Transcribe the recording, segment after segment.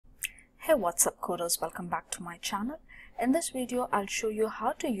Hey, what's up coders, welcome back to my channel. In this video I'll show you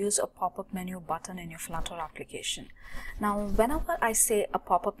how to use a pop-up menu button in your Flutter application. Now whenever I say a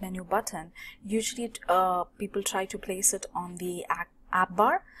pop-up menu button, usually people try to place it on the app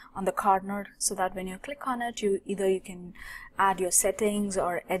bar on the corner, so that when you click on it, you can add your settings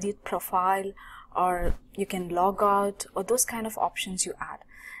or edit profile, or you can log out, or those kind of options you add.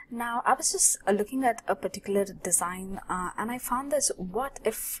 Now I was just looking at a particular design and I found this: what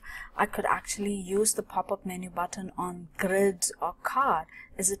if I could actually use the pop-up menu button on grids or card?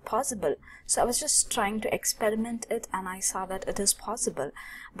 Is it possible? So I was just trying to experiment it, and I saw that it is possible,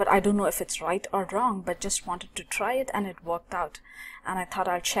 but I don't know if it's right or wrong, but just wanted to try it and it worked out, and I thought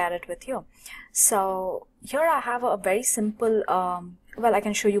I'll share it with you. So here I have a very simple well, I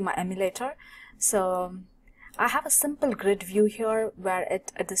can show you my emulator. So I have a simple grid view here where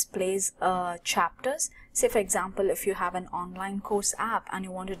it displays chapters. Say for example, if you have an online course app and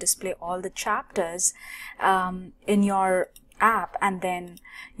you want to display all the chapters in your app, and then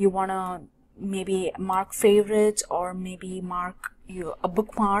you want to maybe mark favorites or maybe mark a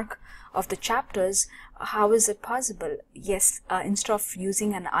bookmark of the chapters, how is it possible? Yes, instead of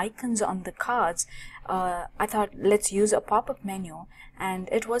using an icons on the cards, I thought let's use a pop-up menu, and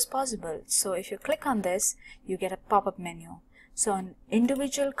it was possible. So if you click on this, you get a pop-up menu. So on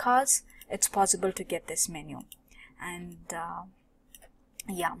individual cards, it's possible to get this menu. And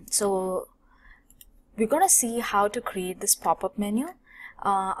yeah, so we're gonna see how to create this pop-up menu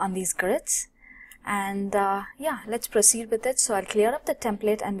on these grids. And yeah, let's proceed with it. So I'll clear up the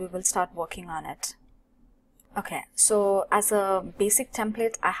template and we will start working on it. Okay, so as a basic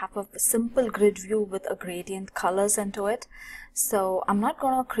template, I have a simple grid view with a gradient colors into it. So I'm not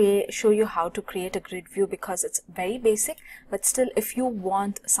going to show you how to create a grid view because it's very basic, but still, if you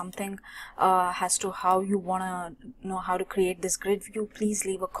want something as to how you want to know how to create this grid view, please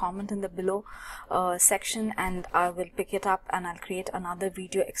leave a comment in the below section, and I will pick it up and I'll create another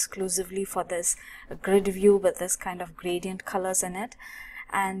video exclusively for this grid view with this kind of gradient colors in it.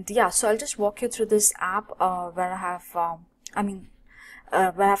 And yeah, so I'll just walk you through this app where I have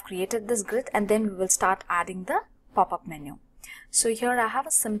where I've created this grid, and then we will start adding the pop-up menu. So here I have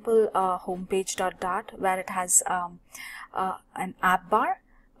a simple homepage dot where it has an app bar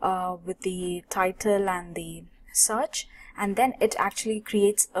with the title and the search, and then it actually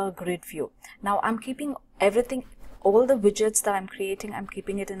creates a grid view. Now I'm keeping everything, all the widgets that I'm creating, I'm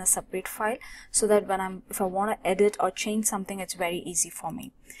keeping it in a separate file, so that if I want to edit or change something, it's very easy for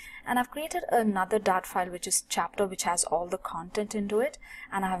me. And I've created another dot file which is chapter, which has all the content into it,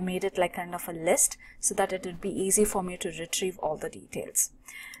 and I have made it like kind of a list so that it would be easy for me to retrieve all the details.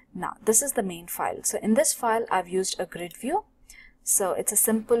 Now this is the main file. So in this file I've used a grid view. So it's a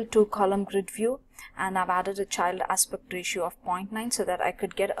simple 2-column grid view, and I've added a child aspect ratio of 0.9 so that I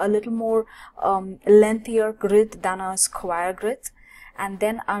could get a little more lengthier grid than a square grid. And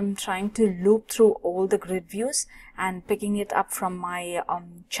then I'm trying to loop through all the grid views and picking it up from my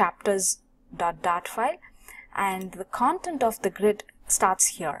chapters.dart file, and the content of the grid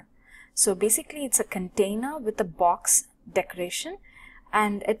starts here. So basically it's a container with a box decoration,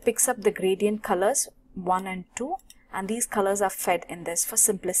 and it picks up the gradient colors 1 and 2, and these colors are fed in this for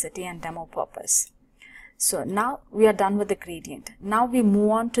simplicity and demo purpose. So now we are done with the gradient. Now we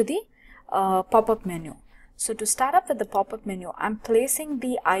move on to the pop-up menu. So to start up with the pop-up menu, I'm placing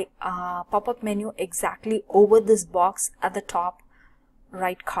the pop-up menu exactly over this box at the top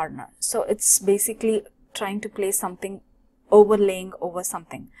right corner. So it's basically trying to place something overlaying over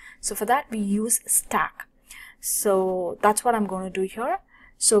something. So for that we use stack. So that's what I'm going to do here.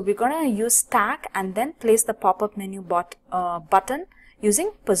 So we're going to use stack and then place the pop-up menu button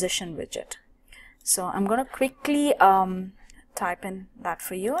using position widget. So I'm going to quickly type in that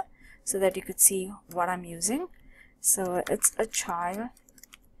for you so that you could see what I'm using. So it's a child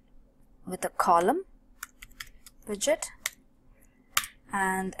with a column widget,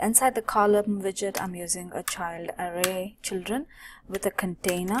 and inside the column widget I'm using a child array children with a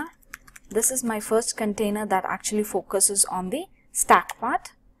container. This is my first container that actually focuses on the stack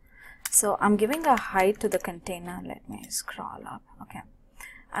part. So I'm giving a height to the container. Let me scroll up. Okay,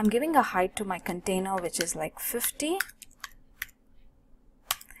 I'm giving a height to my container which is like 50.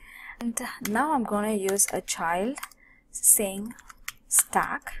 And now I'm going to use a child saying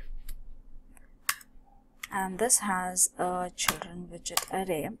stack, and this has a children widget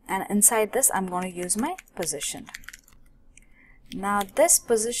array, and inside this I'm going to use my position. Now this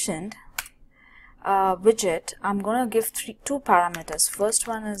positioned widget, I'm going to give two parameters. First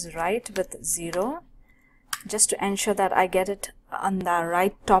one is right with 0, just to ensure that I get it on the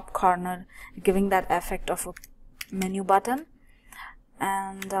right top corner, giving that effect of a menu button.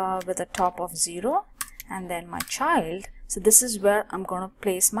 and with a top of 0, and then my child. So this is where I'm going to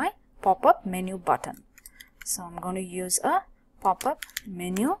place my pop-up menu button. So I'm going to use a pop-up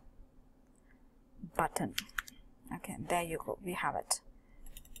menu button. Okay, there you go, we have it.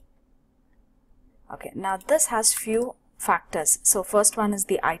 Okay, now this has few factors. So first one is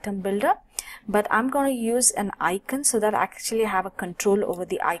the item builder, but I'm going to use an icon so that I actually have a control over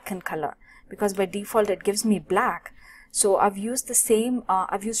the icon color, because by default it gives me black. So I've used the same,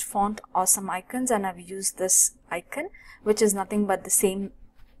 I've used font awesome icons, and I've used this icon which is nothing but the same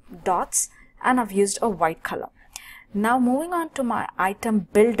dots, and I've used a white color. Now moving on to my item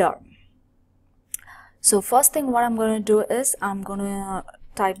builder. So first thing what I'm going to do is I'm going to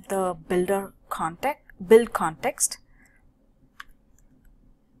type the build context.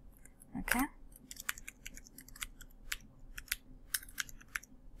 Okay.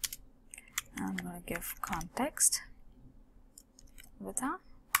 I'm going to give context with that.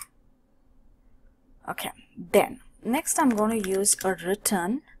 Okay, then next I'm going to use a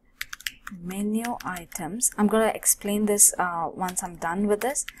return menu items. I'm going to explain this once I'm done with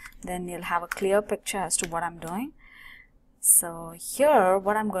this, then you'll have a clear picture as to what I'm doing. So here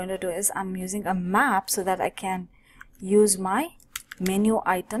what I'm going to do is I'm using a map so that I can use my menu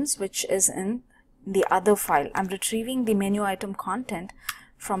items which is in the other file. I'm retrieving the menu item content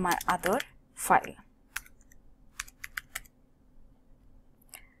from my other file.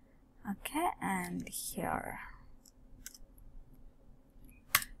 Okay, and here,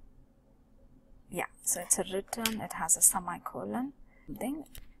 yeah, so it's a return, it has a semicolon thing.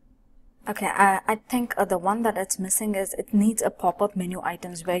 Okay, I think the one that it's missing is it needs a pop-up menu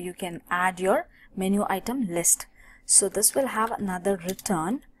items where you can add your menu item list. So this will have another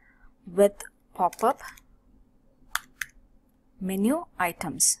return with pop-up menu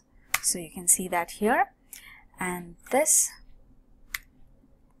items. So you can see that here, and this,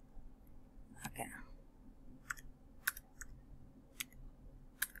 okay,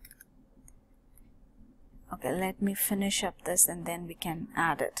 okay, let me finish up this and then we can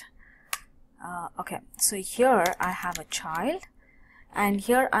add it. Okay, so here I have a child, and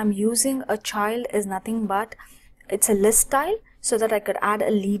here I'm using a child is nothing but it's a list style so that I could add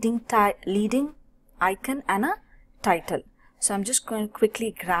a leading icon and a title. So I'm just going to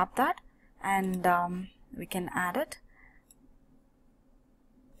quickly grab that and we can add it.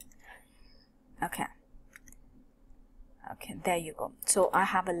 Okay, okay, there you go. So I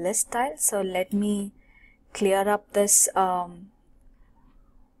have a list style. So let me clear up this a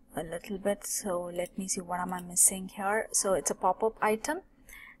little bit. So let me see, what am I missing here? So it's a pop-up item,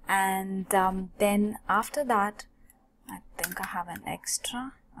 and then after that I think I have an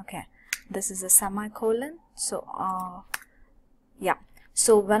extra. Okay, this is a semicolon. So yeah,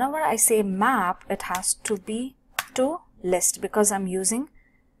 so whenever I say map, it has to be to list because I'm using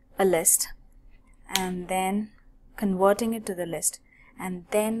a list and then converting it to the list, and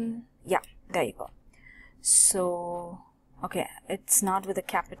then yeah, there you go. So okay, it's not with a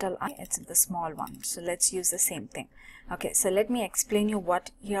capital I, it's the small one. So let's use the same thing. Okay, so let me explain you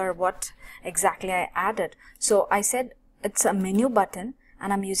what exactly I added. So I said it's a menu button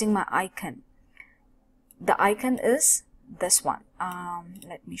and I'm using my icon. The icon is this one.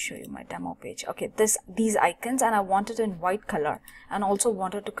 Let me show you my demo page. Okay, these icons, and I want it in white color and also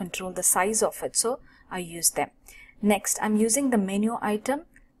wanted to control the size of it, so I used them. Next, I'm using the menu item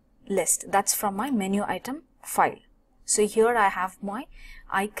list. That's from my menu item file. So here I have my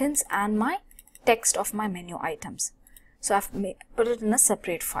icons and my text of my menu items. So I've put it in a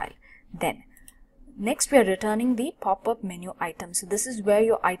separate file. Then next we are returning the pop-up menu item. So this is where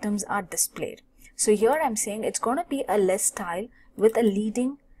your items are displayed. So here I'm saying it's going to be a list style with a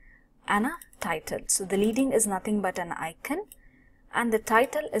leading and a title. So the leading is nothing but an icon and the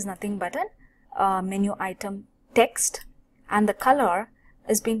title is nothing but a menu item text, and the color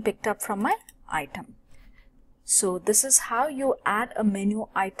is being picked up from my item. So this is how you add a menu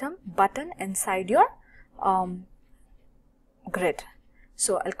item button inside your grid.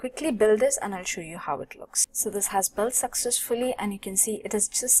 So I'll quickly build this and I'll show you how it looks. So this has built successfully, and you can see it is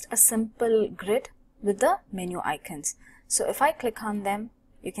just a simple grid with the menu icons. So if I click on them,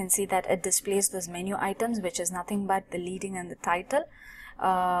 you can see that it displays those menu items, which is nothing but the leading and the title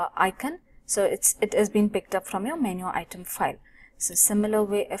icon. So it has been picked up from your menu item file. So similar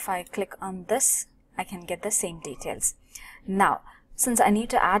way, if I click on this, I can get the same details. Now, since I need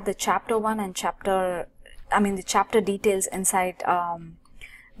to add the chapter 1 and the chapter details inside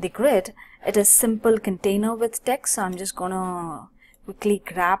the grid, it is simple container with text. So I'm just gonna quickly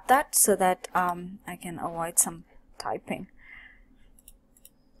grab that so that I can avoid some typing.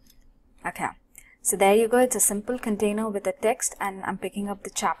 Okay, So there you go, it's a simple container with a text, and I'm picking up the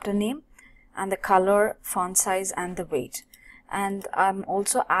chapter name and the color, font size and the weight. And I'm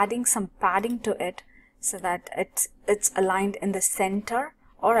also adding some padding to it so that it's aligned in the center,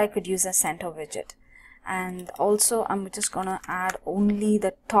 or I could use a center widget. And also I'm just gonna add only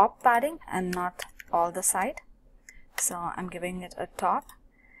the top padding and not all the side. So I'm giving it a top.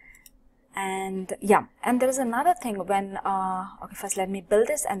 And yeah, and there is another thing when okay, first let me build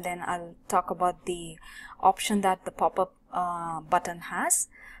this and then I'll talk about the option that the pop-up button has.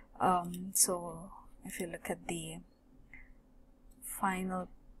 So if you look at the final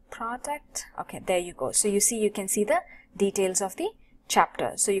product, okay, there you go. So you see, you can see the details of the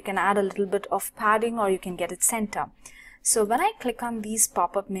chapter. So you can add a little bit of padding or you can get it center. So when I click on these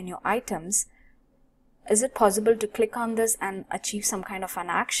pop-up menu items, is it possible to click on this and achieve some kind of an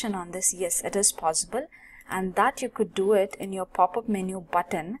action on this? Yes, it is possible, and that you could do it in your pop-up menu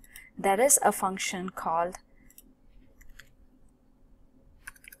button. There is a function called,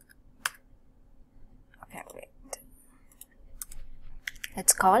 okay, wait,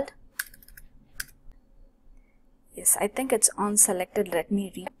 it's called, yes, I think it's on selected. Let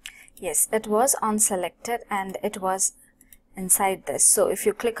me read. Yes, it was on selected and it was inside this. So if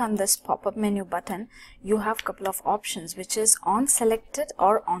you click on this pop-up menu button, you have a couple of options, which is on selected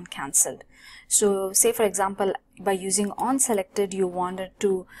or on cancelled. So say for example, by using on selected, you wanted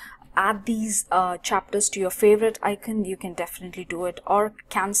to add these chapters to your favorite icon, you can definitely do it. Or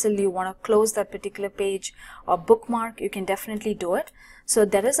cancel, you want to close that particular page, or bookmark, you can definitely do it. So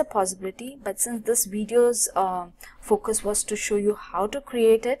there is a possibility, but since this video's focus was to show you how to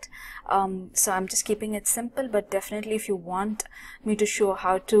create it, so I'm just keeping it simple. But definitely if you want me to show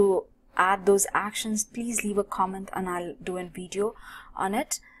how to add those actions, please leave a comment and I'll do a video on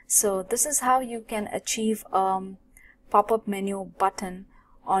it. So this is how you can achieve pop-up menu button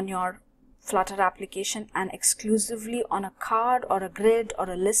on your Flutter application, and exclusively on a card or a grid or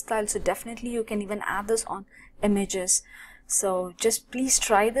a list style. So definitely you can even add this on images. So just please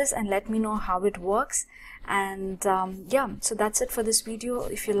try this and let me know how it works. And yeah, so that's it for this video.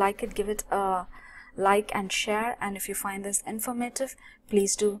 If you like it, give it a like and share, and if you find this informative,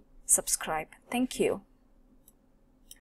 please do subscribe. Thank you.